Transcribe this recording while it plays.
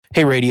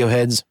Hey,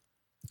 Radioheads.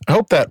 I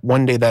hope that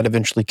one day that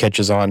eventually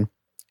catches on.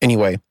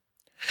 Anyway,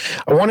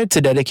 I wanted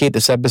to dedicate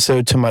this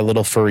episode to my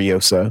little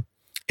Furiosa.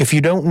 If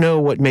you don't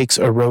know what makes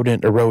a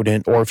rodent,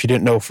 or if you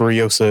didn't know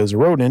Furiosa is a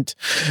rodent,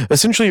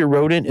 essentially a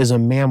rodent is a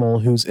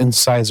mammal whose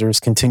incisors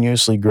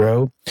continuously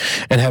grow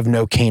and have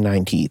no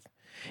canine teeth.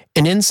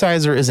 An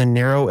incisor is a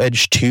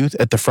narrow-edged tooth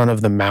at the front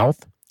of the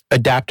mouth,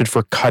 adapted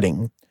for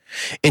cutting.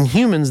 In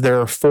humans,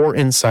 there are 4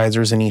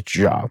 incisors in each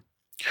jaw.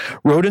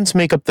 Rodents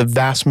make up the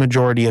vast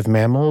majority of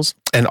mammals,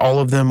 and all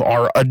of them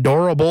are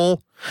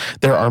adorable.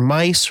 There are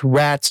mice,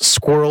 rats,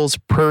 squirrels,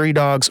 prairie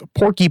dogs,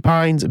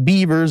 porcupines,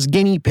 beavers,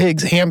 guinea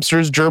pigs,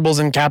 hamsters, gerbils,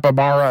 and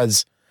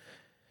capybaras.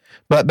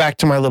 But back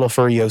to my little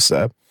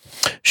Furiosa.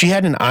 She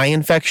had an eye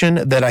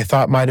infection that I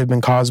thought might have been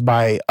caused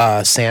by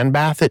a sand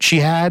bath that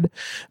she had,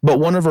 but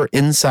one of her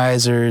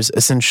incisors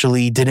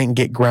essentially didn't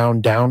get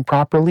ground down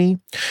properly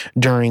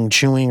during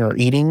chewing or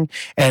eating,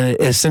 and it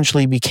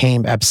essentially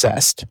became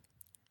abscessed.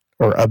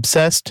 Or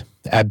obsessed?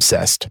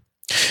 Abscessed.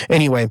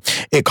 Anyway,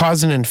 it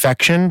caused an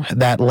infection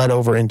that led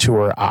over into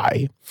her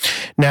eye.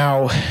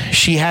 Now,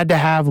 she had to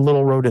have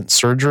little rodent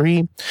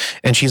surgery,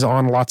 and she's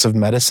on lots of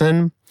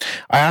medicine.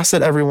 I ask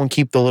that everyone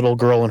keep the little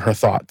girl in her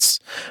thoughts.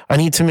 I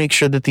need to make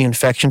sure that the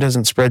infection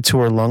doesn't spread to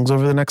her lungs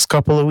over the next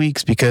couple of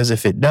weeks, because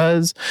if it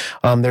does,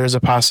 there is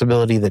a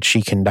possibility that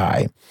she can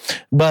die.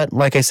 But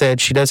like I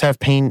said, she does have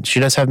pain. She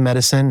does have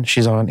medicine.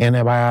 She's on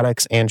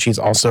antibiotics, and she's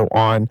also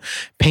on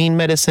pain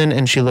medicine,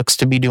 and she looks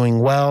to be doing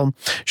well.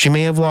 She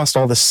may have lost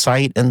all the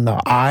sight in the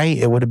eye.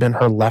 It would have been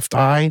her left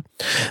eye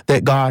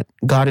that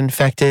got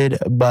infected,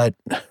 but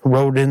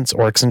rodents,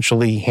 or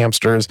essentially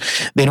hamsters,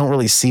 they don't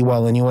really see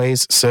well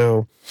anyways.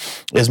 So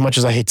as much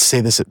as I hate to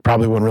say this, it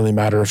probably wouldn't really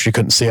matter if she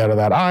couldn't see out of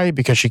that eye,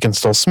 because she can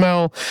still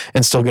smell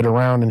and still get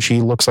around, and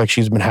she looks like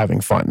she's been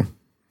having fun.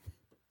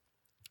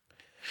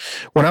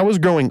 When I was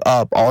growing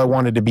up, all I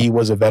wanted to be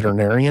was a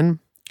veterinarian.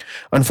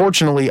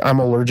 Unfortunately, I'm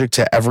allergic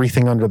to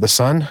everything under the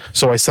sun,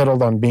 so I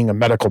settled on being a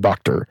medical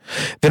doctor.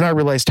 Then I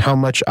realized how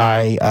much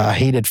I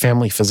hated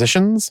family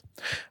physicians,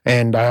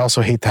 and I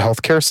also hate the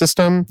healthcare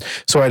system,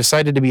 so I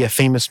decided to be a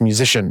famous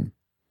musician.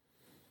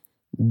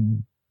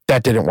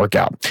 That didn't work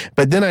out.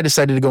 But then I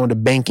decided to go into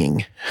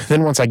banking.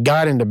 Then once I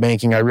got into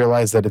banking, I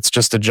realized that it's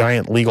just a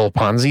giant legal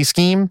Ponzi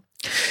scheme.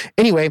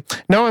 Anyway,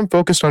 now I'm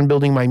focused on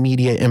building my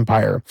media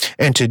empire.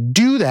 And to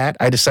do that,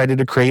 I decided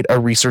to create a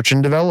research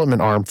and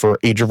development arm for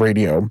Age of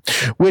Radio,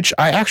 which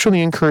I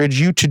actually encourage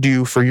you to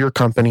do for your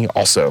company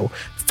also.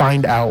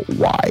 Find out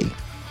why.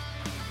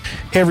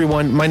 Hey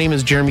everyone, my name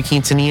is Jeremy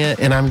Quintanilla,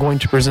 and I'm going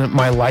to present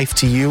my life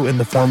to you in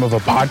the form of a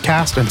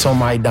podcast until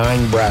my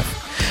dying breath.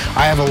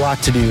 I have a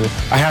lot to do.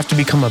 I have to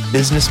become a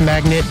business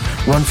magnet,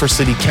 run for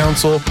city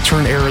council,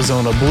 turn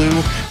Arizona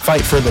blue,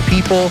 fight for the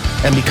people,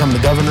 and become the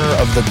governor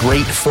of the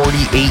great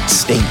 48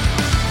 state.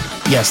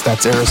 Yes,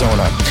 that's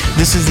Arizona.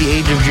 This is The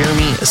Age of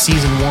Jeremy,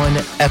 Season 1,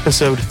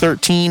 Episode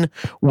 13.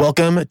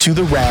 Welcome to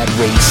the Rad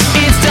Race.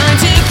 It's time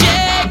to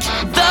kick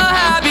the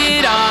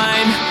habit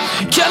on.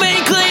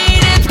 Coming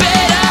clean, it's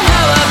been a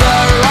hell of a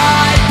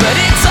ride, but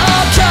it's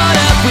all caught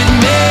up with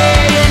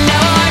me, and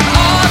now I'm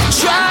off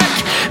track.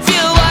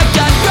 Feel like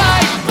I'm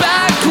right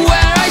back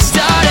where I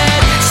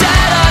started,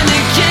 sat on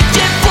the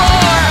kitchen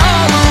floor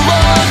all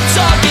alone,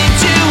 talking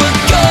to a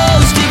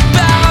ghost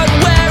about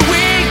where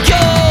we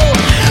go,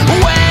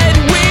 when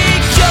we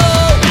go,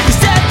 'cause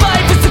that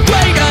life is the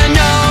great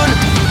unknown.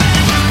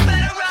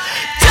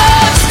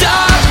 Don't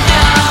stop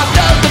now,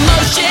 felt the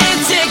motion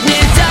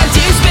sickness as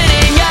you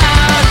spinning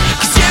out,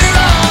 'cause you're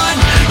on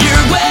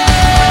your way.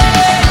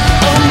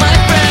 Oh my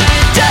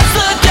friend, just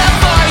look how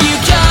far you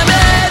come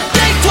and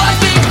think twice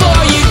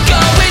before you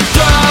go and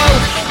throw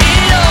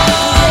it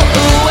all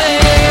away.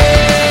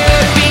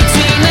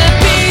 Between the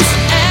peace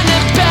and the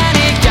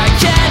panic, I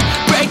can't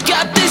break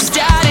up the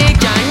static.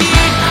 I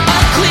need a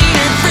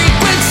cleaner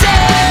frequency.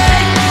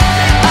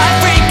 I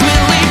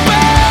frequently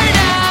burn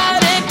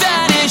out and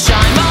vanish.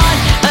 I'm on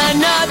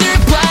another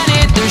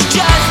planet. There's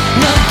just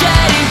no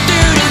getting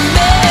through to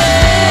me.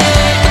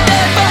 But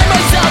then find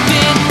myself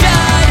in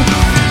bed,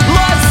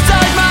 lost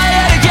inside my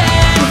head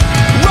again,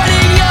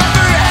 running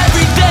over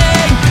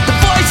everything. The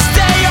voices,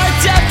 they are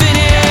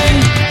deafening,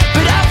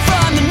 but out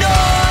from the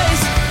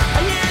noise, I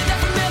hear that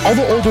familiar. All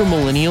the older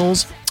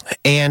millennials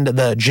and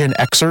the Gen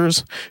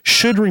Xers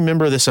should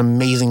remember this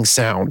amazing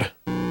sound.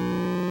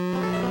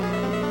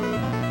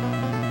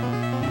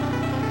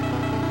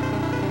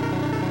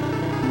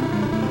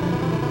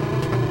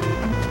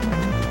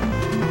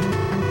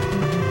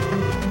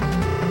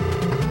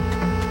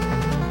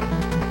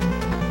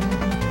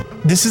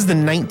 This is the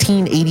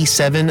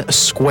 1987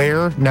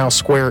 Square, now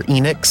Square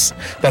Enix.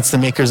 That's the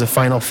makers of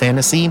Final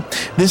Fantasy.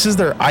 This is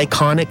their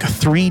iconic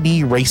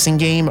 3D racing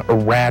game,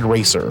 Rad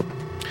Racer.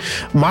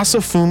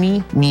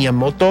 Masafumi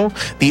Miyamoto,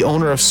 the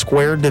owner of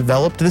Square,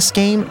 developed this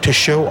game to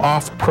show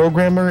off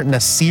programmer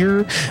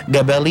Nasir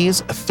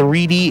Gabelli's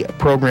 3D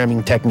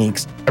programming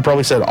techniques. I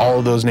probably said all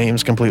of those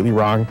names completely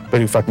wrong, but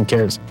who fucking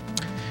cares?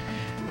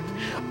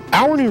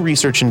 Our new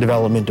research and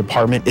development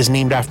department is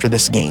named after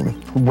this game,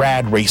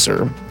 Rad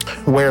Racer,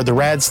 where the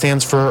RAD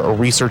stands for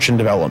Research and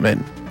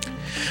Development.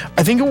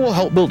 I think it will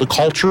help build a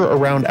culture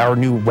around our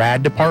new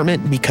RAD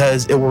department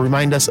because it will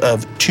remind us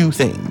of two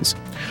things.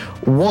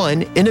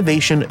 One,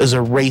 innovation is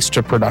a race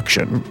to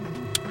production.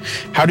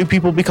 How do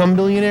people become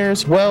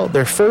billionaires? Well,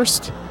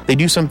 they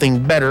do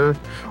something better,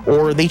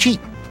 or they cheat.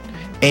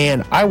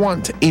 And I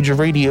want Age of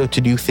Radio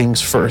to do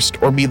things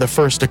first, or be the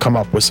first to come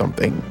up with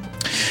something.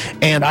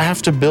 And I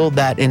have to build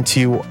that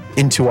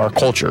into our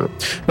culture.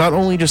 Not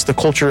only just the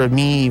culture of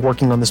me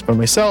working on this by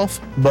myself,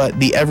 but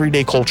the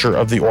everyday culture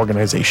of the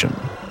organization.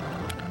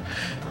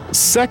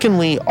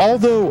 Secondly,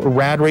 although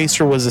Rad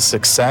Racer was a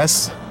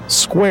success,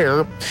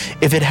 Square,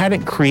 if it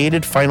hadn't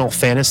created Final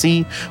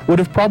Fantasy, would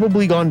have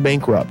probably gone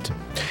bankrupt.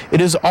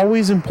 It is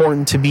always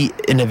important to be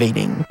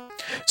innovating.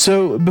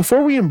 So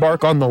before we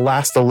embark on the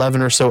last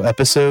 11 or so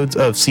episodes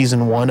of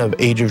Season 1 of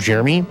Age of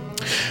Jeremy,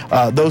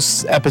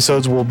 those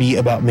episodes will be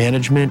about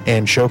management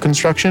and show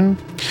construction,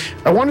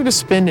 I wanted to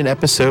spend an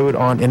episode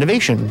on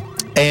innovation,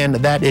 and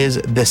that is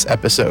this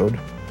episode.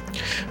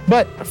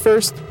 But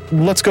first,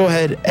 let's go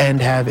ahead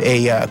and have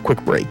a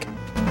quick break.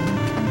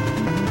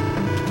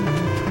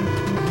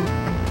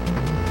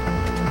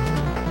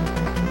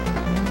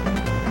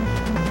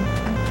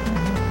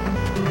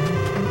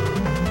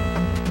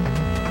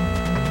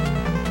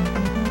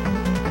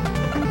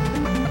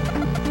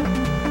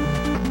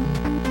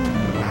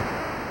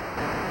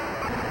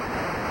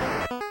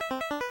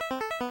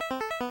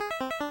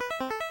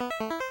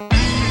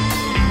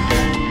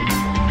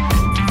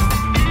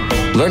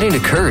 Learning to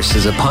Curse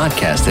is a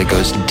podcast that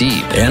goes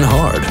deep and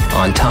hard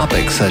on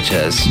topics such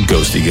as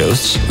ghosty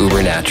ghosts,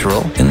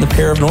 ubernatural, and the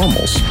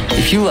paranormals.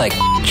 If you like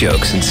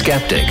jokes and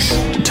skeptics,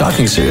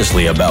 talking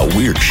seriously about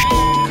weird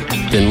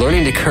then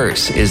Learning to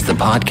Curse is the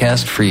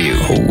podcast for you.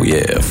 Oh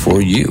yeah,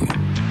 for you.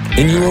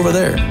 And you over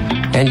there.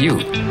 And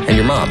you. And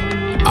your mom.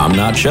 I'm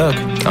not Chuck.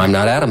 I'm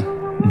not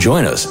Adam.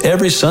 Join us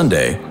every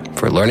Sunday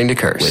for Learning to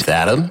Curse with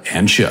Adam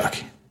and Chuck.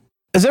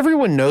 As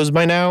everyone knows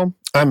by now,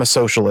 I'm a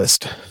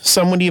socialist.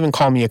 Some would even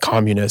call me a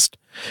communist.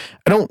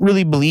 I don't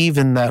really believe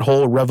in that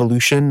whole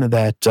revolution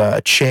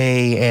that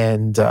Che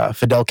and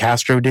Fidel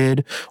Castro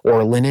did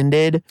or Lenin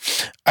did.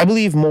 I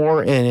believe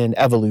more in an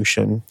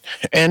evolution.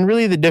 And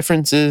really the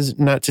difference is,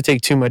 not to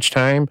take too much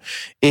time,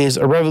 is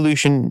a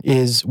revolution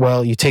is,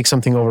 well, you take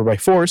something over by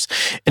force.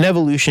 An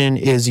evolution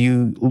is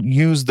you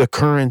use the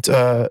current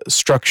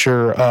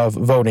structure of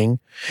voting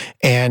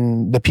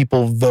and the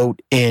people vote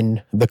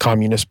in the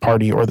Communist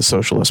Party or the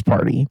Socialist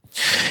Party.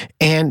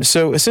 And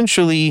so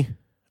essentially,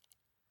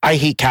 I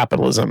hate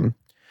capitalism.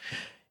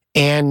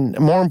 And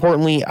more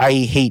importantly,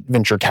 I hate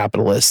venture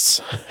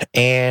capitalists.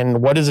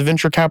 And what is a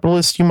venture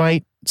capitalist, you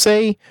might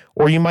say,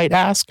 or you might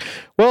ask?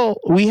 Well,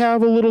 we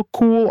have a little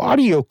cool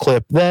audio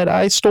clip that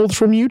I stole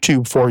from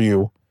YouTube for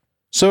you.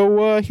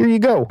 So here you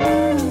go.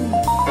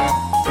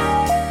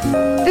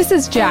 This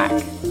is Jack,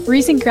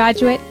 recent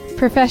graduate,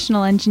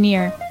 professional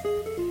engineer.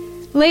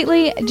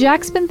 Lately,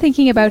 Jack's been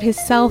thinking about his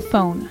cell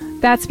phone.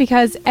 That's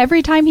because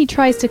every time he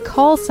tries to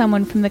call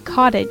someone from the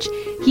cottage,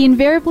 he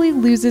invariably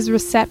loses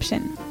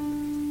reception.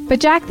 But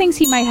Jack thinks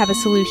he might have a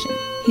solution.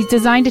 He's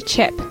designed a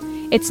chip.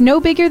 It's no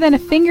bigger than a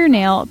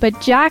fingernail,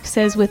 but Jack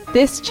says with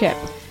this chip,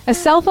 a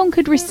cell phone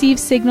could receive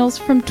signals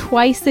from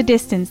twice the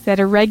distance that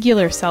a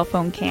regular cell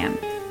phone can.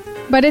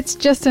 But it's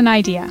just an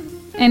idea.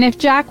 And if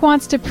Jack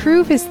wants to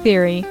prove his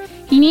theory,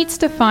 he needs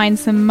to find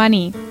some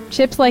money.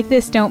 Chips like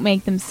this don't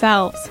make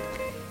themselves.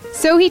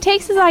 So he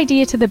takes his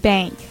idea to the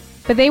bank.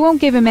 But they won't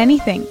give him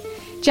anything.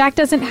 Jack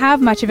doesn't have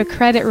much of a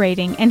credit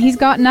rating, and he's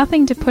got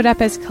nothing to put up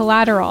as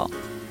collateral.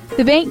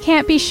 The bank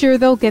can't be sure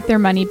they'll get their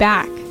money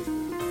back.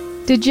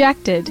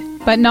 Dejected,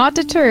 but not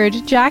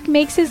deterred, Jack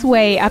makes his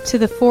way up to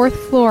the 4th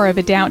floor of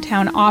a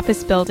downtown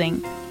office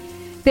building.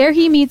 There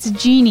he meets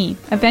Jeannie,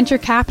 a venture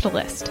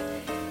capitalist.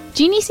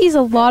 Jeannie sees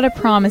a lot of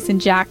promise in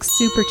Jack's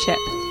super chip,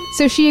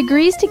 so she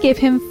agrees to give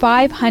him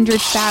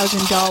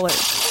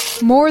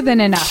 $500,000, more than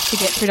enough to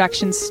get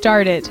production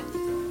started.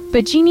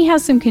 But Jeannie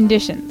has some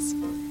conditions.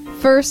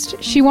 First,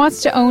 she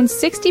wants to own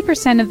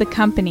 60% of the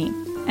company.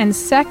 And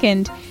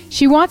second,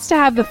 she wants to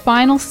have the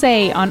final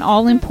say on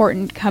all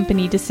important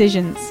company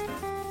decisions.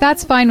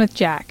 That's fine with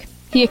Jack.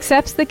 He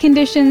accepts the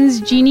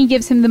conditions, Jeannie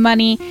gives him the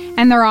money,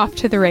 and they're off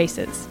to the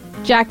races.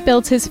 Jack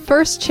builds his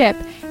first chip,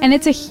 and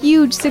it's a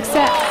huge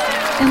success.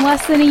 In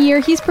less than a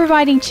year, he's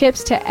providing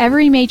chips to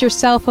every major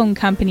cell phone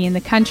company in the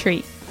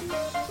country.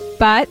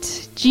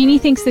 But Jeannie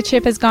thinks the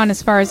chip has gone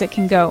as far as it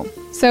can go.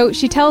 So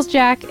she tells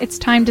Jack it's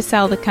time to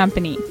sell the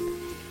company.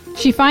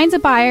 She finds a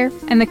buyer,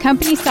 and the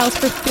company sells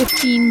for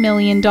 $15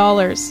 million.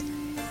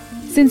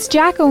 Since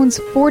Jack owns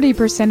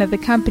 40% of the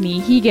company,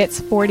 he gets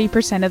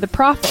 40% of the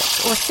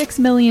profits, or $6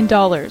 million.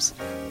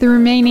 The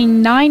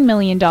remaining $9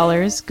 million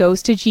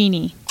goes to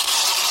Jeannie.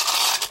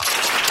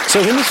 So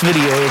in this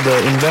video,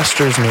 the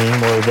investor's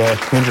name, or the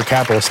venture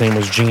capitalist's name,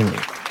 was Jeannie.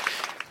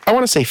 I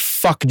want to say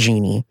fuck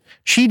Jeannie.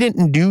 She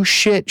didn't do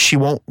shit. She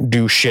won't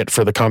do shit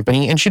for the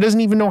company, and she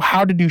doesn't even know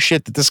how to do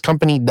shit that this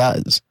company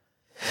does.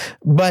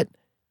 But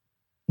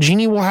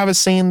Jeannie will have a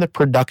say in the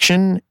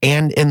production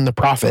and in the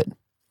profit.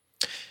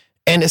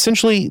 And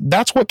essentially,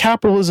 that's what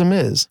capitalism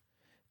is.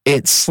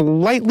 It's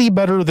slightly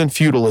better than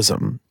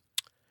feudalism.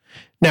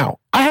 Now,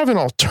 I have an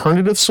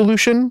alternative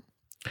solution.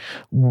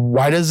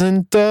 Why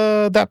doesn't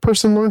that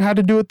person learn how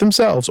to do it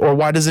themselves? Or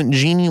why doesn't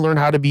Jeannie learn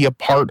how to be a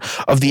part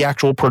of the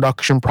actual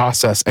production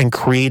process and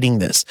creating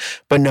this?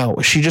 But no,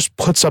 she just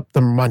puts up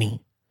the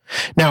money.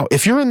 Now,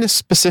 if you're in this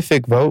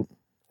specific boat,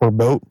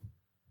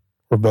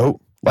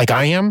 like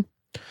I am,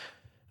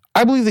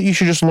 I believe that you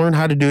should just learn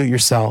how to do it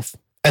yourself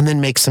and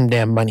then make some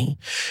damn money,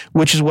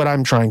 which is what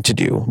I'm trying to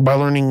do by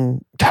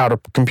learning how to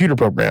computer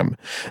program.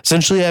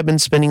 Essentially, I've been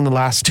spending the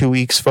last 2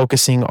 weeks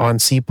focusing on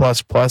C++ and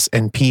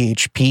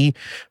PHP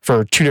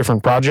for 2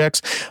 different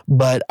projects,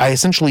 but I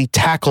essentially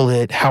tackled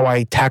it how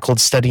I tackled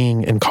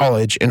studying in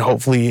college, and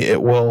hopefully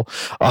it will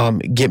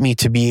get me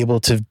to be able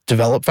to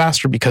develop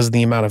faster because of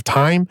the amount of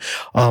time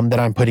that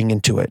I'm putting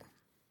into it.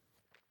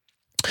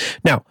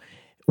 Now,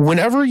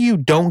 whenever you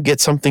don't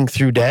get something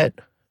through debt,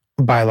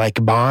 by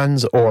like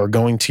bonds or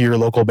going to your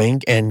local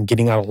bank and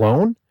getting out a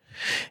loan,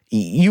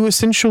 you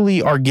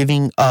essentially are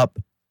giving up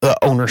the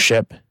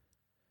ownership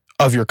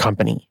of your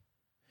company.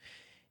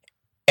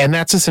 And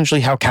that's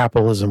essentially how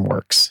capitalism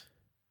works.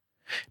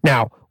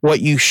 Now, what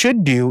you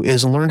should do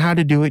is learn how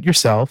to do it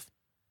yourself,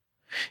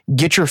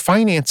 get your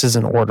finances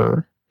in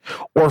order,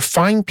 or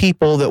find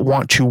people that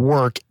want to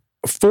work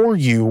for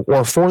you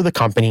or for the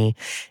company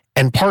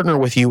and partner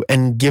with you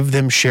and give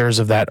them shares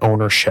of that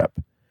ownership,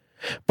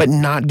 but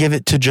not give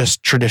it to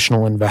just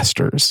traditional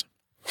investors.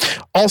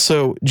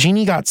 Also,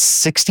 Jeannie got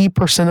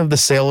 60% of the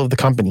sale of the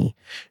company.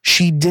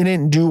 She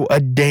didn't do a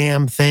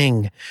damn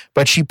thing,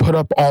 but she put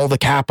up all the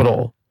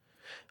capital.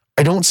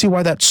 I don't see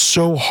why that's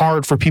so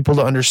hard for people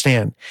to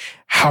understand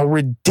how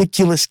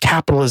ridiculous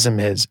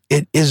capitalism is.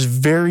 It is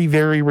very,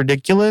 very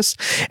ridiculous.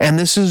 And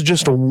this is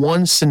just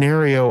one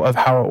scenario of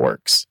how it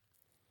works.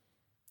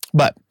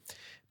 But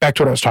back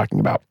to what I was talking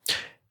about.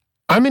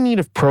 I'm in need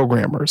of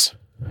programmers.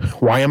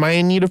 Why am I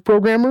in need of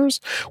programmers?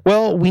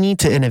 Well, we need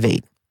to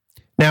innovate.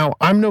 Now,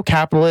 I'm no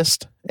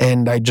capitalist,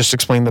 and I just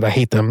explained that I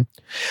hate them.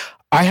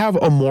 I have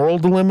a moral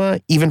dilemma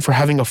even for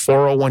having a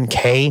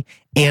 401k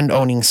and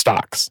owning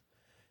stocks.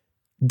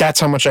 That's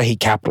how much I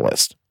hate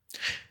capitalists.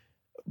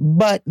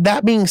 But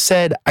that being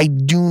said, I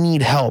do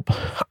need help.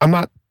 I'm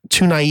not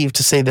too naive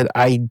to say that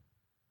I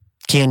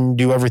can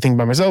do everything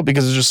by myself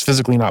because it's just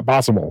physically not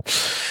possible.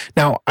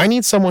 Now, I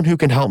need someone who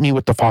can help me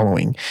with the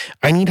following.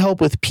 I need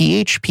help with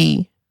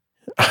PHP.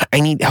 I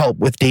need help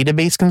with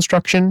database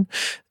construction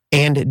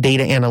and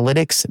data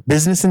analytics,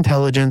 business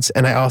intelligence,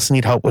 and I also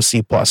need help with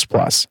C++.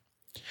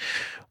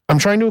 I'm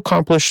trying to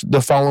accomplish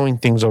the following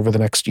things over the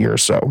next year or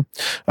so.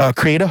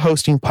 Create a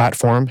hosting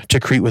platform to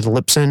create with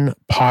Libsyn,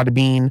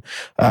 Podbean,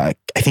 I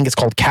think it's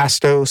called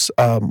Castos,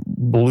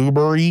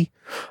 Blueberry,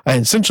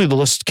 and essentially the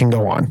list can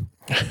go on.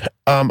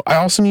 I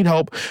also need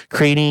help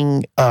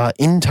creating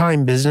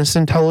in-time business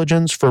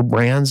intelligence for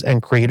brands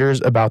and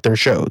creators about their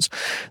shows.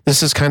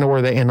 This is kind of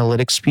where the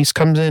analytics piece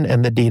comes in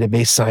and the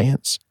database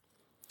science.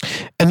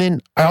 And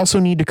then I also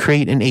need to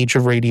create an Age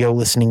of Radio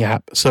listening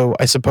app. So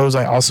I suppose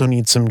I also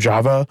need some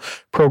Java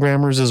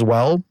programmers as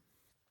well.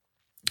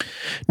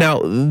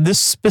 Now, this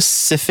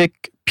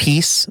specific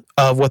piece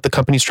of what the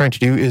company's trying to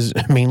do is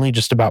mainly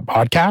just about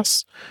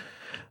podcasts.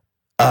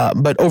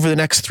 But over the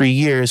next 3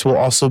 years, we'll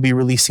also be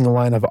releasing a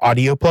line of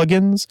audio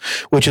plugins,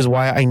 which is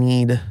why I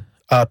need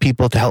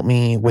people to help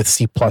me with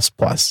C++.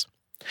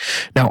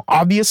 Now,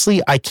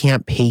 obviously, I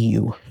can't pay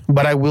you,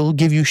 but I will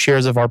give you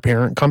shares of our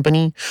parent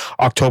company,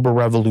 October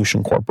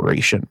Revolution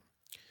Corporation.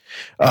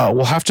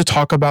 We'll have to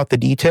talk about the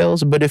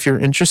details, but if you're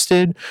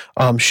interested,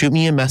 shoot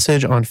me a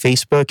message on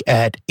Facebook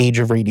at Age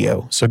of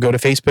Radio. So go to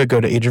Facebook, go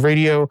to Age of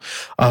Radio,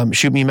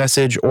 shoot me a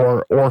message,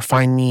 or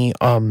find me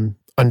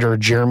under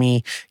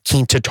Jeremy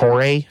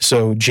Quintatore,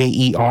 so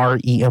Jeremy.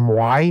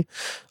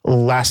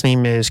 Last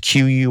name is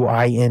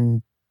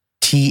Quint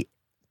Quintatore,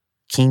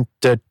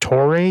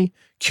 Quintatore.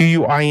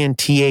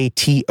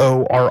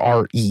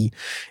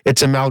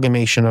 It's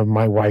amalgamation of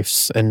my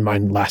wife's and my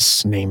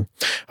last name.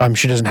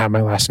 She doesn't have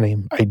my last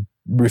name. I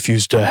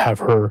refuse to have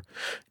her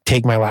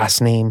take my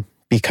last name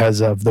because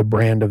of the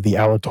brand of the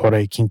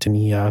Alatorre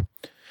Quintanilla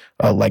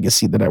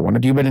legacy that I want to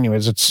do. But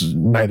anyways, it's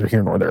neither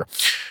here nor there.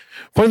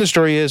 Point of the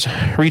story is,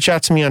 reach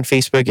out to me on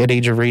Facebook at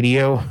Age of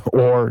Radio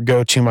or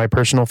go to my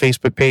personal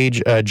Facebook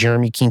page,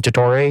 Jeremy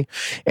Quintatore,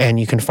 and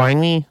you can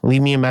find me,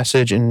 leave me a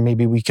message, and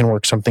maybe we can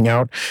work something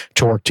out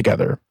to work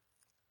together.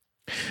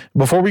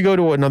 Before we go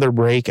to another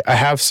break, I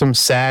have some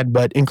sad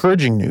but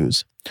encouraging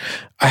news.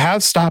 I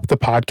have stopped the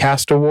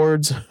podcast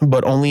awards,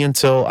 but only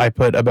until I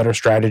put a better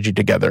strategy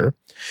together.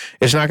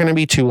 It's not going to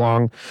be too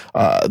long.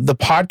 The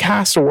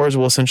podcast awards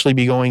will essentially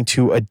be going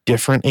to a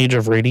different Age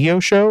of Radio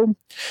show,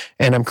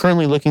 and I'm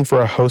currently looking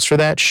for a host for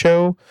that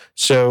show.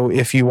 So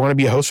if you want to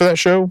be a host for that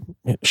show,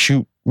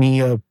 shoot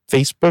me a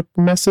Facebook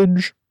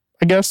message,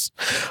 I guess.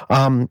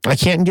 I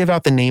can't give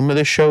out the name of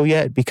the show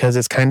yet because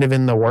it's kind of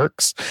in the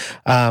works.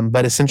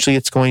 But essentially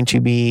it's going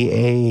to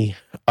be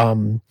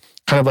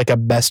kind of like a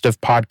best of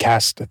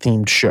podcast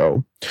themed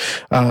show.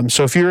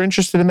 So if you're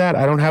interested in that,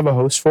 I don't have a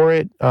host for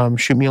it.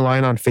 Shoot me a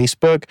line on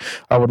Facebook.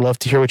 I would love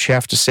to hear what you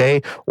have to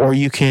say, or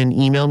you can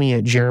email me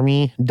at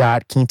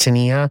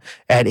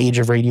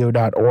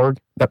jeremy.quintanilla@ageofradio.org.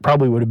 That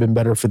probably would have been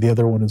better for the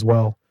other one as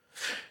well.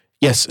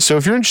 Yes, so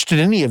if you're interested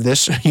in any of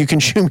this, you can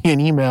shoot me an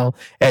email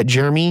at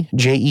Jeremy,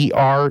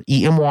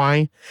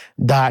 JEREMY,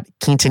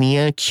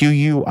 .Quintanilla,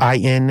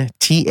 QUINTANILLA,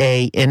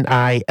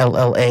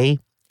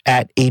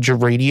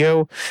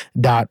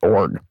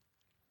 @ageofradio.org.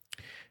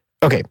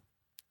 Okay,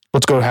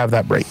 let's go have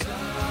that break.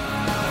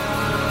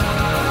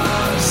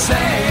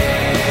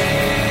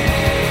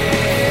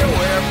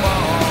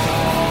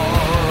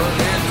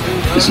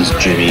 This is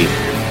Jimmy,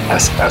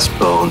 SS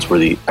Bones, where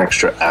the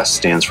extra S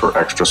stands for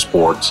Extra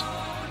Sports.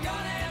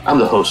 I'm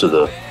the host of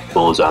the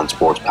Bones on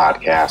Sports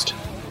podcast.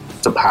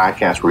 It's a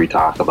podcast where we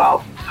talk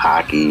about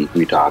hockey,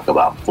 we talk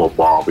about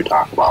football, we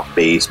talk about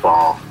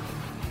baseball,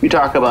 we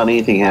talk about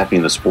anything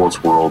happening in the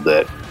sports world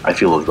that I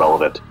feel is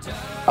relevant.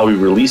 I'll be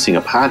releasing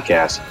a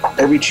podcast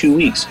every 2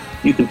 weeks.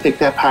 You can pick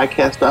that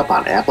podcast up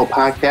on Apple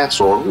Podcasts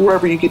or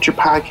wherever you get your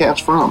podcasts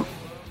from.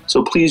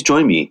 So please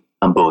join me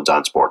on Bones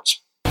on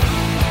Sports.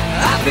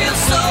 I feel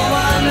so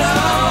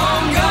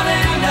alone, gonna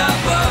end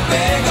up a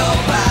big old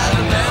pile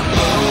of them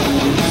bones.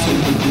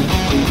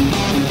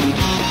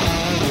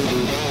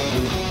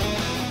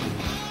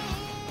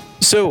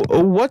 So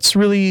what's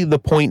really the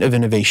point of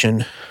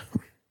innovation?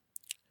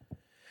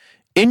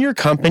 In your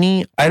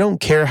company, I don't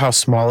care how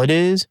small it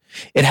is,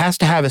 it has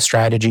to have a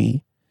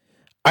strategy.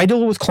 I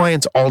deal with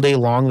clients all day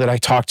long that I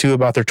talk to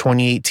about their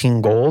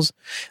 2018 goals.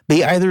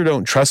 They either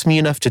don't trust me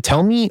enough to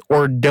tell me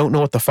or don't know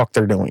what the fuck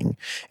they're doing.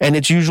 And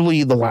it's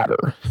usually the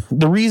latter.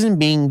 The reason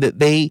being that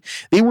they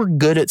were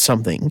good at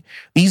something.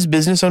 These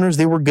business owners,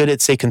 they were good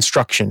at, say,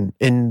 construction.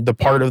 In the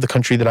part of the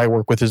country that I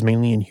work with is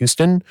mainly in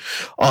Houston.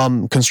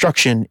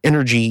 Construction,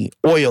 energy,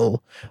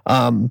 oil,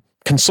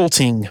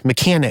 consulting,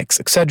 mechanics,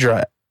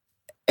 etc.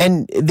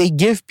 And they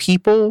give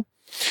people...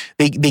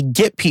 They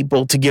get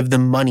people to give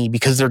them money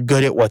because they're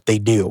good at what they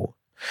do.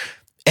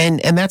 And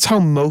that's how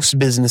most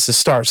businesses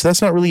start. So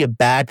that's not really a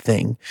bad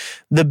thing.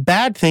 The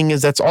bad thing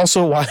is that's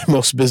also why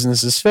most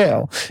businesses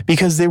fail,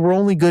 because they were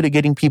only good at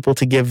getting people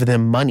to give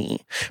them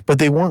money, but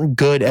they weren't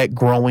good at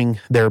growing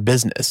their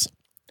business.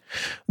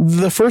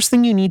 The first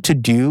thing you need to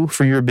do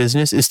for your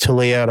business is to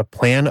lay out a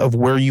plan of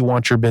where you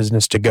want your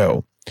business to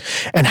go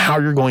and how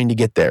you're going to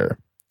get there.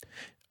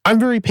 I'm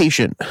very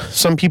patient.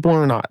 Some people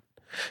are not.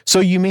 So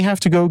you may have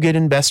to go get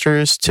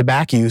investors to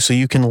back you so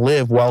you can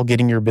live while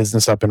getting your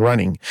business up and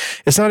running.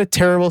 It's not a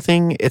terrible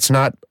thing. It's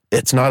not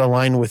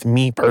aligned with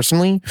me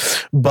personally,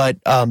 but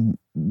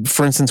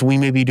for instance, we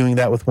may be doing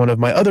that with one of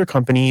my other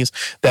companies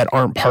that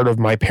aren't part of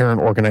my parent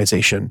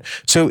organization.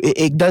 So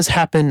it does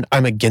happen.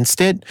 I'm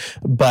against it,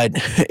 but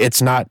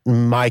it's not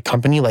my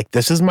company. Like,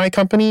 this is my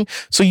company.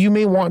 So you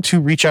may want to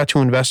reach out to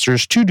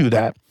investors to do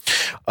that.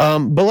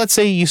 But let's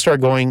say you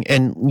start going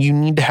and you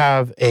need to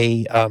have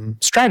a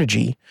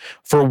strategy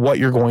for what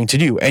you're going to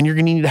do. And you're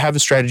going to need to have a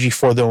strategy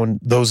for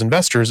those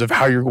investors of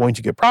how you're going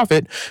to get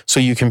profit so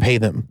you can pay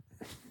them.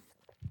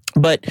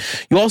 But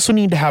you also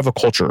need to have a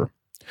culture,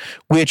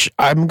 which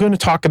I'm going to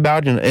talk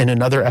about in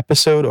another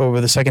episode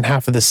over the second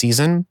half of the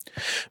season.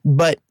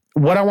 But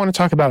what I want to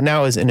talk about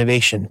now is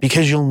innovation,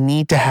 because you'll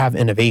need to have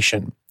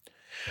innovation.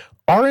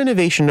 Our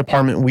innovation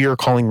department, we are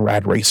calling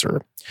Rad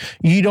Racer.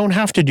 You don't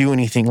have to do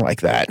anything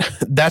like that.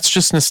 That's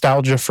just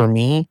nostalgia for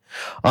me.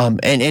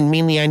 And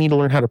mainly I need to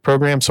learn how to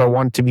program. So I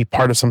want it to be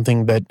part of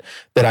something that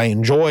I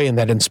enjoy and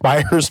that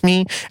inspires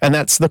me. And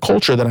that's the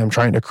culture that I'm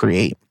trying to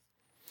create.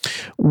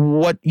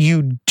 What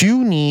you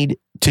do need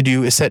to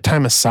do is set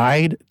time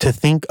aside to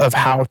think of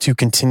how to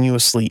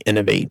continuously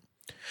innovate.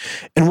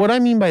 And what I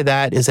mean by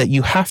that is that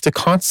you have to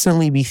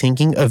constantly be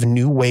thinking of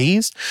new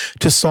ways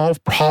to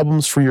solve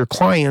problems for your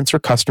clients or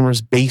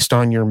customers based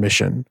on your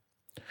mission.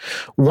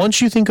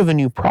 Once you think of a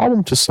new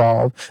problem to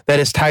solve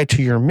that is tied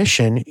to your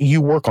mission, you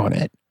work on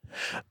it.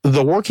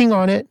 The working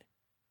on it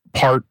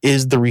part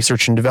is the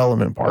research and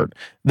development part.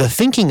 The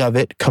thinking of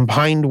it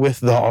combined with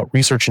the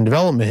research and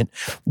development,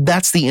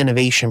 that's the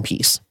innovation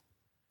piece.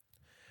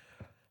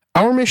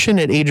 Our mission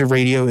at Age of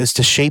Radio is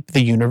to shape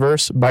the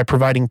universe by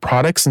providing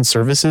products and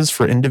services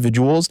for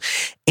individuals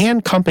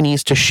and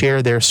companies to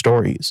share their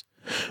stories.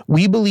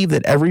 We believe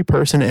that every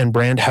person and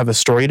brand have a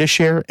story to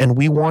share, and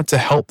we want to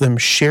help them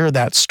share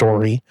that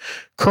story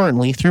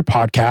currently through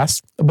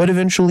podcasts, but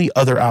eventually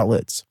other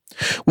outlets.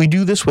 We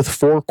do this with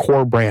 4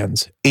 core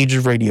brands: Age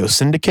of Radio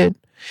Syndicate,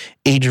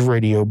 Age of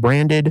Radio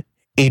Branded,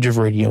 Age of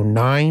Radio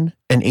 9,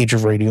 and Age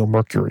of Radio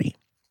Mercury.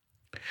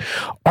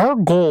 Our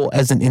goal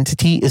as an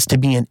entity is to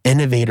be an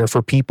innovator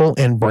for people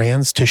and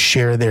brands to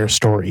share their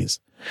stories.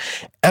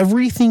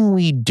 Everything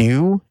we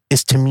do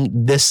is to meet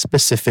this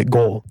specific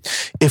goal.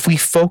 If we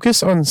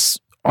focus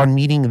on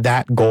meeting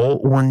that goal,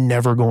 we're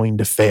never going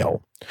to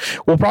fail.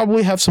 We'll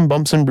probably have some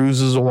bumps and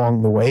bruises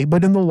along the way,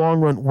 but in the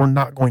long run, we're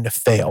not going to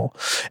fail.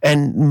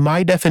 And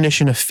my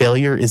definition of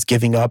failure is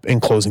giving up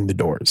and closing the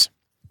doors.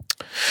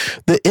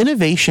 The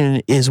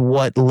innovation is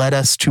what led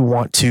us to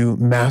want to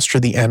master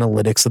the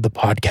analytics of the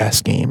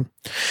podcast game.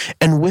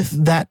 And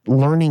with that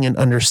learning and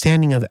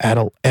understanding of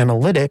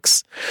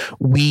analytics,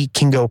 we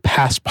can go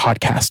past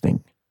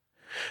podcasting.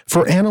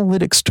 For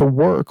analytics to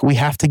work, we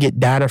have to get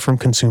data from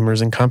consumers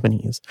and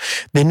companies.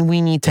 Then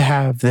we need to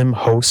have them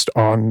host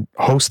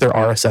their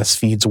RSS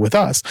feeds with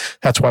us.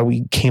 That's why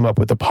we came up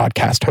with the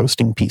podcast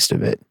hosting piece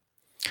of it.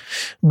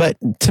 But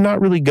to not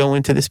really go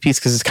into this piece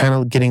because it's kind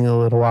of getting a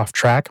little off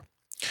track,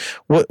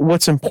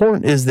 what's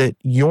important is that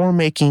you're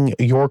making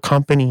your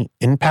company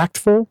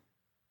impactful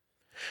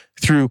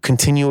through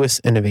continuous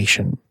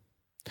innovation.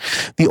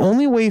 The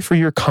only way for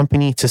your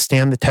company to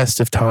stand the test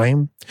of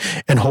time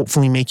and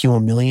hopefully make you a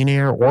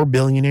millionaire or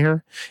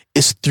billionaire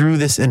is through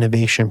this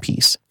innovation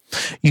piece.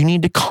 You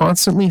need to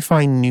constantly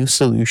find new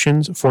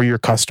solutions for your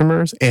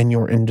customers and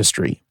your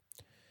industry.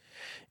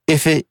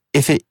 If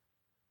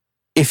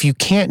you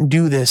can't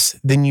do this,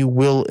 then you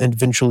will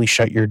eventually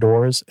shut your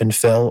doors and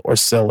fail or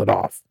sell it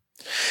off.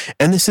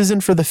 And this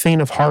isn't for the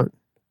faint of heart.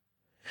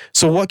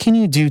 So what can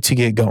you do to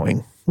get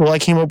going? Well, I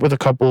came up with a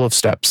couple of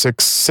steps,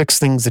 six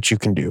things that you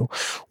can do.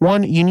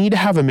 One, you need to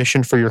have a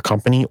mission for your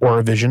company or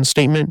a vision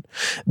statement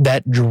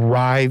that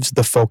drives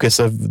the focus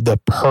of the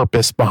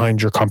purpose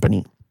behind your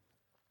company.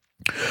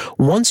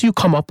 Once you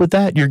come up with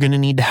that, you're going to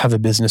need to have a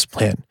business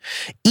plan.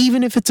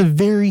 Even if it's a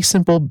very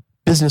simple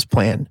business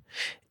plan,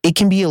 it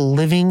can be a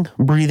living,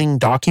 breathing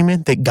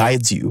document that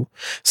guides you.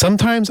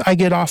 Sometimes I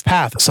get off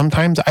path.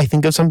 Sometimes I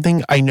think of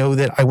something. I know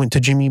that I went to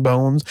Jimmy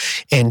Bones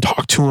and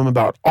talked to him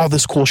about all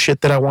this cool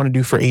shit that I want to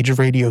do for Age of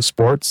Radio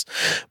Sports,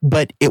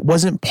 but it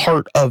wasn't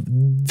part of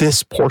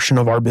this portion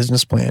of our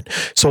business plan.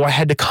 So I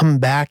had to come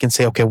back and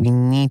say, okay, we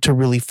need to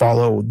really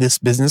follow this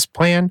business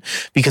plan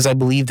because I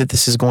believe that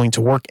this is going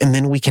to work. And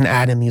then we can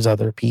add in these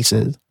other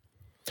pieces.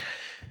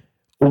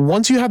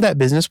 Once you have that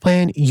business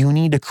plan, you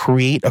need to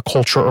create a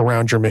culture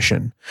around your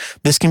mission.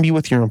 This can be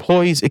with your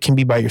employees. It can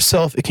be by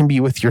yourself. It can be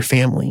with your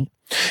family.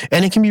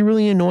 And it can be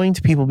really annoying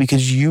to people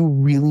because you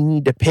really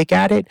need to pick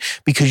at it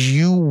because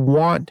you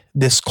want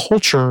this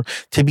culture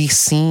to be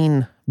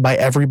seen by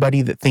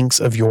everybody that thinks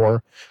of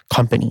your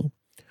company.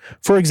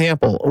 For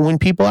example, when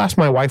people ask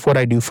my wife what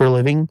I do for a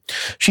living,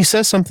 she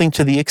says something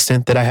to the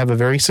extent that I have a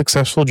very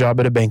successful job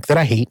at a bank that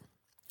I hate.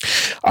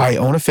 I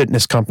own a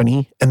fitness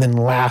company, and then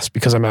last,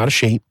 because I'm out of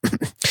shape,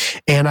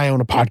 and I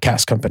own a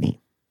podcast company.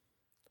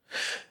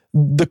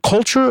 The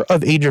culture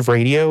of Age of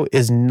Radio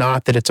is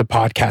not that it's a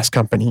podcast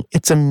company.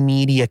 It's a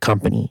media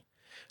company.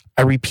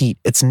 I repeat,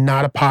 it's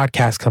not a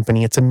podcast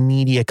company. It's a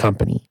media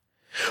company.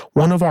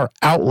 One of our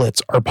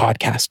outlets are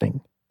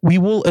podcasting. We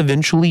will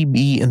eventually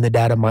be in the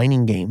data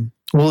mining game.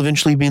 We'll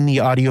eventually be in the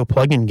audio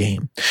plugin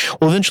game.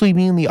 We'll eventually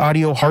be in the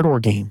audio hardware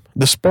game,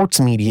 the sports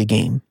media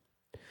game.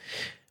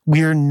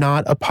 We're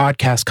not a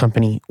podcast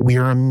company.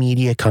 We're a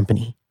media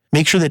company.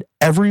 Make sure that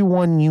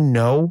everyone you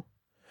know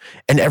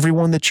and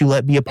everyone that you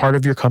let be a part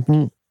of your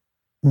company,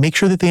 make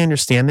sure that they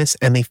understand this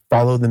and they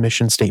follow the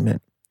mission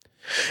statement.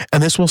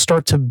 And this will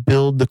start to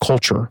build the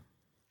culture.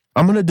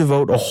 I'm going to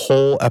devote a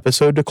whole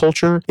episode to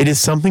culture. It is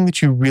something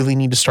that you really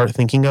need to start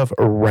thinking of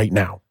right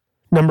now.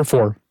 Number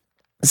 4,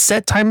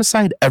 set time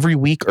aside every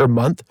week or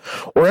month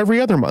or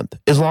every other month,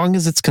 as long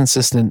as it's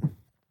consistent.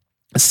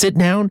 Sit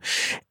down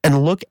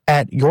and look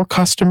at your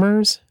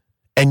customers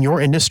and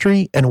your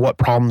industry and what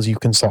problems you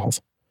can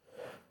solve.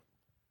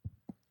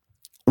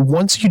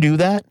 Once you do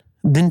that,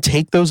 then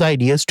take those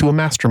ideas to a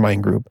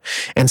mastermind group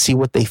and see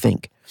what they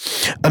think.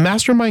 A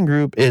mastermind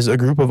group is a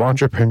group of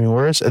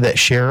entrepreneurs that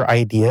share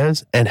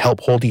ideas and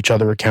help hold each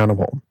other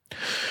accountable.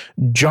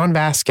 John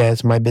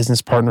Vasquez, my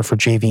business partner for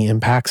JV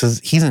Impacts,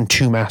 he's in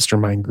 2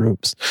 mastermind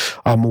groups.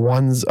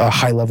 One's a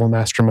high-level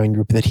mastermind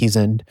group that he's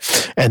in,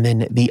 and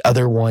then the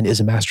other one is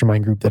a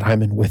mastermind group that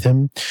I'm in with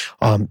him.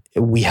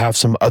 We have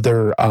some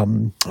other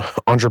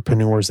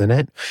entrepreneurs in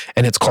it,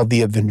 and it's called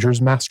the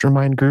Avengers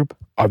Mastermind Group,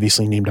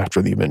 obviously named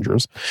after the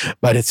Avengers,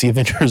 but it's the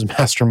Avengers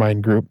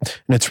Mastermind Group,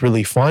 and it's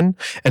really fun,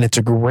 and it's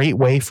a great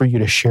way for you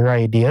to share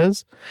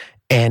ideas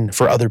and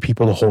for other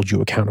people to hold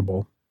you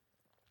accountable.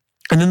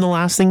 And then the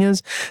last thing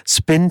is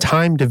spend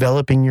time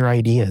developing your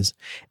ideas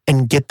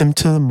and get them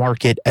to the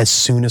market as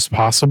soon as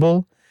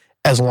possible,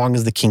 as long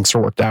as the kinks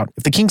are worked out.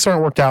 If the kinks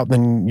aren't worked out,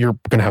 then you're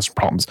going to have some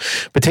problems.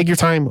 But take your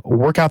time,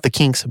 work out the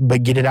kinks,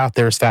 but get it out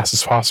there as fast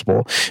as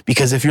possible.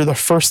 Because if you're the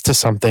first to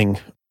something,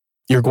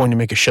 you're going to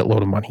make a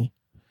shitload of money.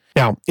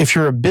 Now, if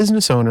you're a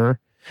business owner,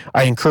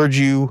 I encourage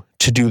you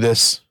to do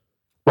this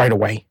right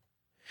away.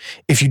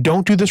 If you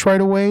don't do this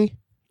right away,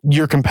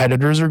 your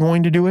competitors are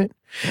going to do it,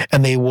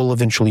 and they will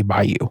eventually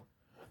buy you.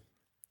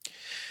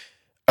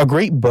 A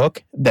great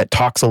book that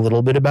talks a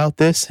little bit about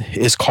this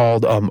is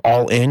called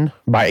All In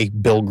by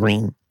Bill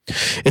Green.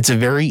 It's a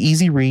very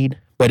easy read,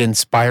 but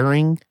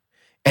inspiring,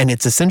 and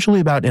it's essentially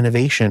about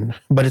innovation,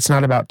 but it's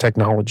not about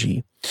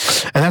technology.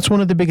 And that's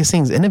one of the biggest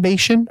things.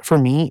 Innovation, for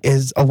me,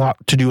 is a lot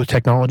to do with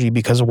technology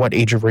because of what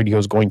Age of Radio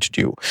is going to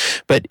do.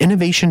 But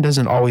innovation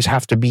doesn't always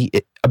have to be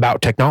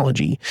about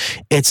technology.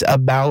 It's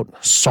about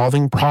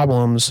solving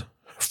problems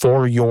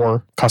for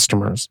your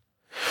customers.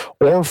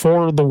 or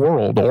for the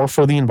world, or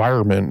for the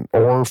environment,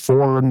 or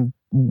for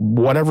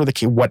whatever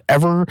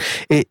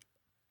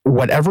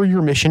whatever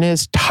your mission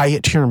is, tie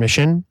it to your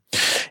mission.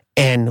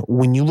 And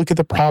when you look at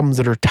the problems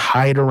that are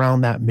tied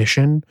around that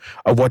mission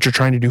of what you're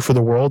trying to do for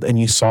the world and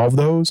you solve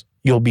those,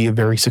 you'll be a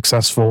very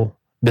successful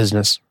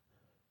business.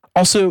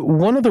 Also,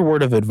 one other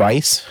word of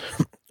advice,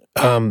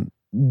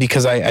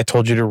 because I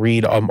told you to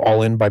read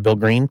All In by Bill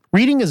Green.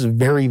 Reading is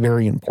very,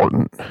 very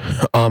important.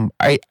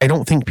 I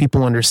don't think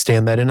people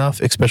understand that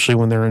enough, especially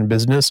when they're in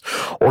business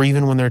or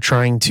even when they're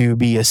trying to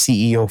be a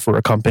CEO for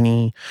a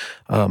company.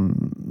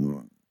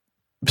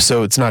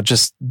 So it's not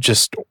just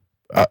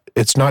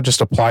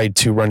applied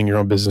to running your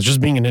own business,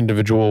 just being an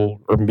individual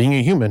or being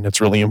a human.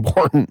 It's really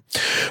important.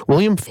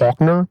 William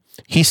Faulkner,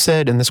 he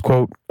said in this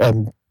quote,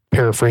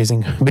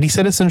 paraphrasing, but he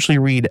said essentially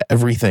read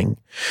everything,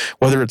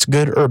 whether it's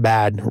good or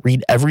bad,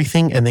 read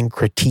everything and then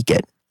critique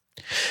it.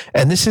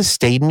 And this has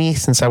stayed me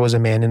since I was a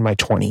man in my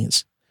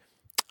 20s.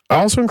 I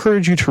also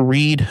encourage you to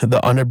read the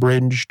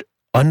unabridged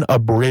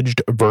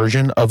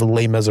version of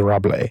Les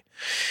Miserables.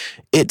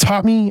 It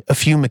taught me a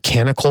few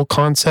mechanical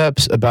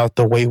concepts about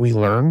the way we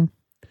learn.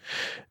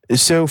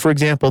 So, for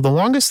example, the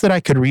longest that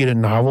I could read a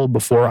novel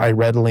before I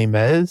read Les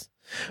Mis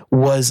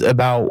was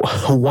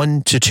about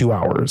 1 to 2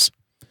 hours.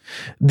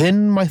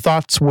 Then my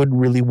thoughts would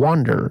really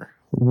wander.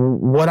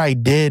 What I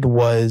did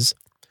was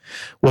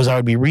I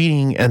would be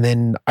reading and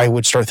then I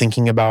would start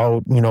thinking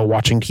about,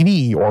 watching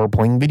TV or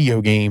playing video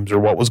games or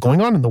what was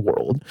going on in the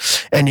world.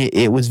 And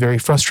it was very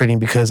frustrating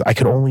because I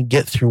could only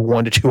get through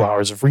 1 to 2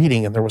 hours of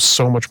reading and there was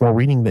so much more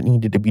reading that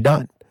needed to be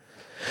done.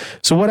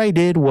 So what I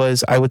did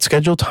was I would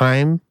schedule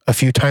time a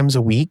few times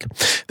a week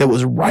that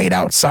was right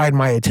outside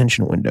my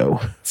attention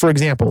window. For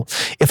example,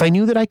 if I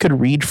knew that I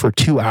could read for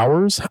 2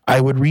 hours, I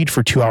would read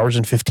for 2 hours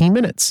and 15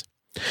 minutes.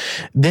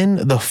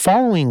 Then the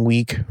following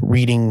week,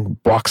 reading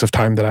blocks of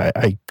time that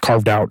I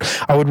carved out,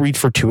 I would read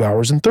for 2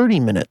 hours and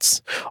 30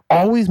 minutes,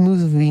 always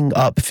moving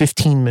up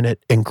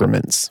 15-minute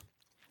increments.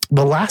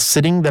 The last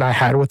sitting that I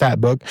had with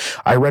that book,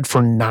 I read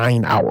for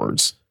 9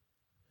 hours.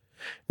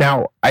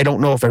 Now, I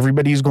don't know if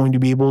everybody's going to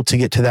be able to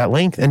get to that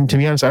length. And to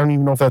be honest, I don't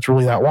even know if that's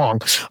really that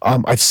long.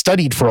 I've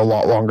studied for a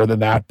lot longer than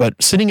that.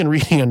 But sitting and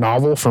reading a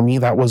novel, for me,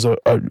 that was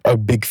a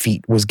big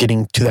feat, was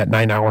getting to that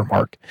 9-hour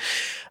mark.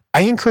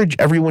 I encourage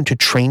everyone to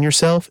train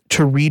yourself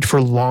to read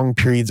for long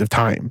periods of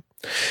time.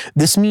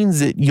 This means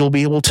that you'll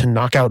be able to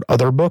knock out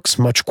other books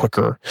much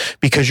quicker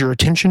because your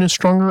attention is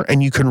stronger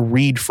and you can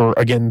read for,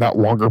 again, that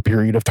longer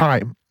period of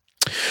time.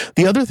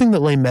 The other thing that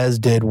Les Mis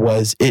did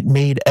was it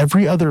made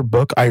every other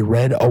book I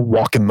read a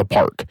walk in the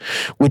park,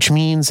 which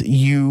means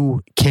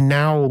you can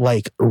now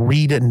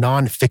read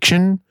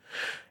nonfiction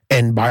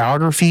and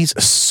biographies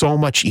so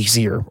much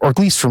easier, or at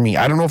least for me.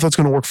 I don't know if that's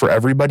going to work for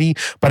everybody,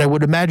 but I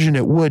would imagine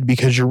it would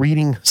because you're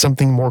reading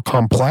something more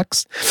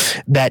complex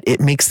that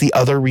it makes the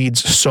other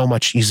reads so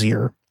much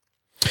easier.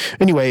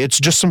 Anyway, it's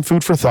just some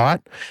food for thought,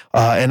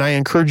 and I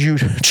encourage you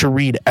to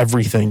read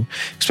everything,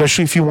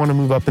 especially if you want to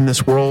move up in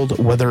this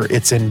world, whether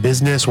it's in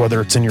business,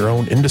 whether it's in your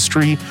own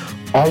industry.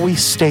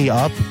 Always stay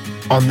up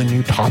on the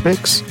new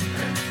topics,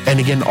 and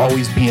again,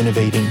 always be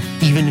innovating,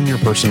 even in your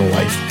personal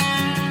life.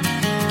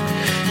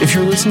 If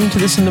you're listening to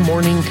this in the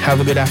morning, have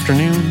a good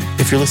afternoon.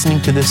 If you're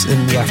listening to this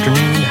in the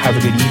afternoon, have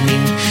a good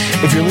evening.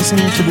 If you're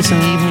listening to this in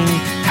the evening,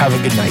 have a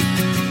good night.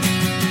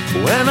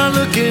 When I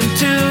look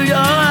into your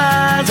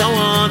eyes, I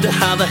wonder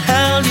how the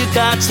hell you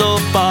got so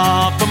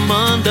far from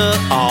under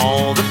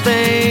all the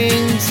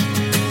things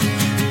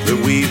that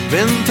we've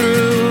been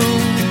through.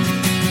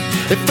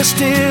 If I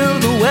steal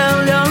the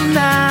well you'll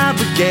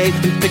navigate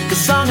and pick a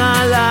song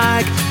I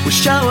like, we'll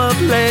show up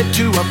late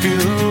to our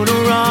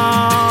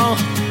funeral,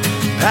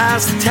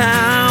 past the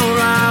town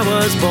where I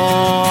was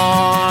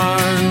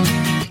born.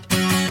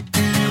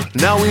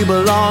 Now we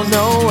belong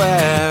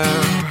nowhere,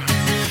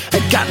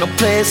 got no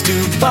place to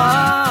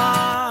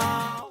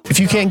fall. If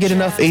you can't get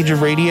enough Age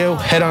of Radio,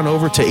 head on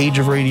over to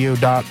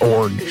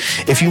ageofradio.org.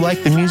 If you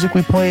like the music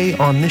we play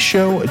on this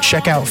show,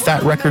 check out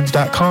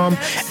fatrecords.com,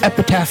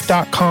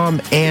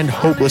 epitaph.com, and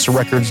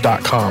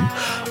hopelessrecords.com.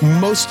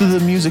 Most of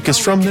the music is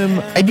from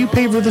them. I do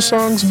pay for the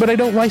songs, but I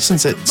don't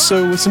license it,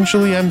 so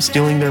essentially I'm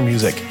stealing their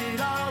music.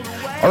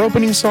 Our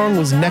opening song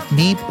was Neck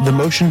Deep, The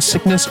Motion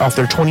Sickness off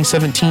their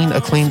 2017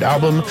 acclaimed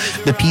album,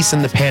 The Peace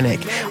and the Panic.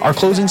 Our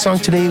closing song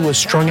today was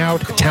Strung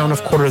Out, Town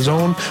of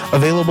Corazon,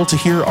 available to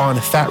hear on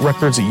Fat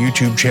Records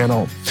YouTube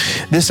channel.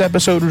 This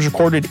episode was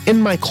recorded in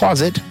my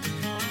closet.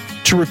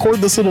 To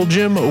record this little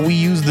gem, we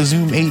used the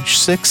Zoom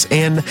H6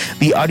 and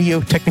the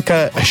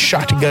Audio-Technica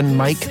shotgun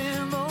mic.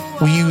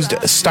 We used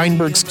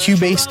Steinberg's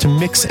Cubase to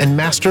mix and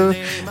master.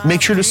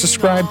 Make sure to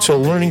subscribe to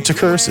Learning to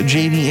Curse,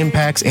 JV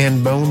Impacts,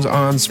 and Bones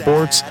on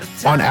Sports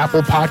on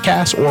Apple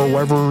Podcasts or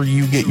wherever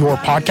you get your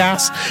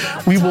podcasts.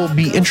 We will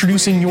be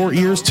introducing your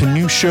ears to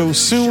new shows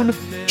soon.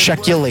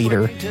 Check you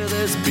later. To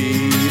this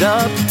beat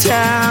up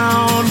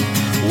town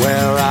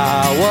where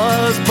I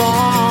was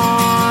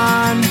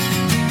born.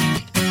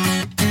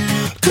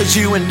 'Cause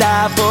you and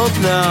I both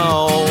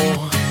know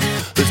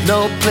there's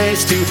no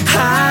place to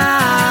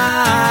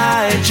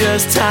hide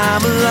just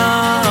time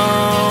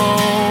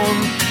alone.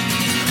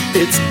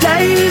 It's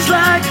days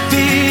like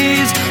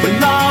these when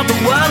all the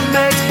world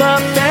makes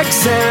perfect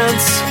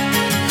sense.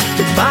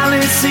 To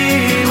finally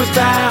see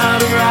without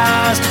our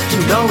eyes, to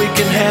know we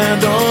can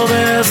handle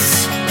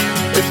this.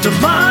 If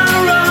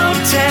tomorrow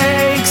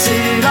takes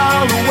it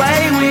all away,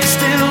 we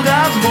still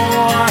got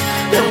more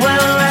than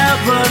we'll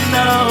ever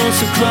know.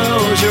 So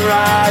close your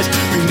eyes,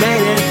 we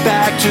made it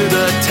back to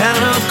the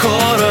 10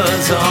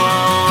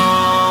 zone.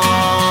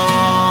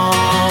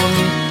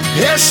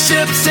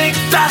 Airships sink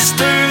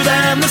faster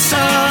than the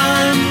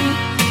sun.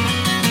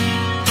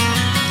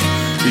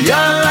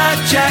 Your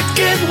life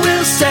jacket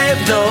will save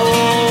no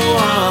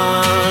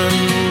one.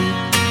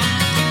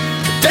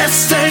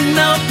 This ain't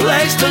no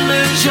place to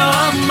lose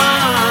your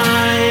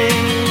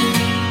mind.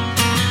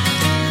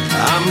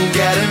 I'm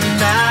getting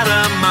out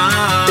of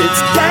mind.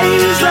 It's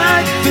days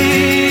like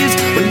these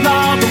when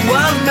all the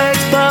world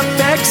makes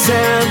perfect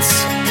sense.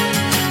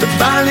 To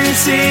finally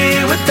see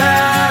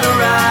without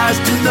our eyes,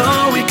 to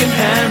know we can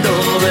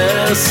handle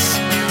this.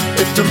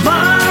 If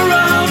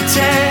tomorrow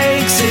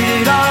takes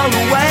it all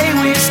away,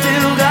 we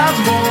still got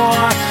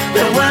more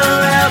than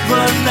we'll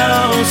ever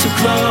know. So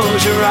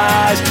close your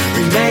eyes,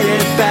 we made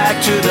it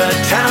back to the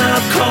town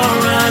of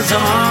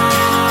Corazon.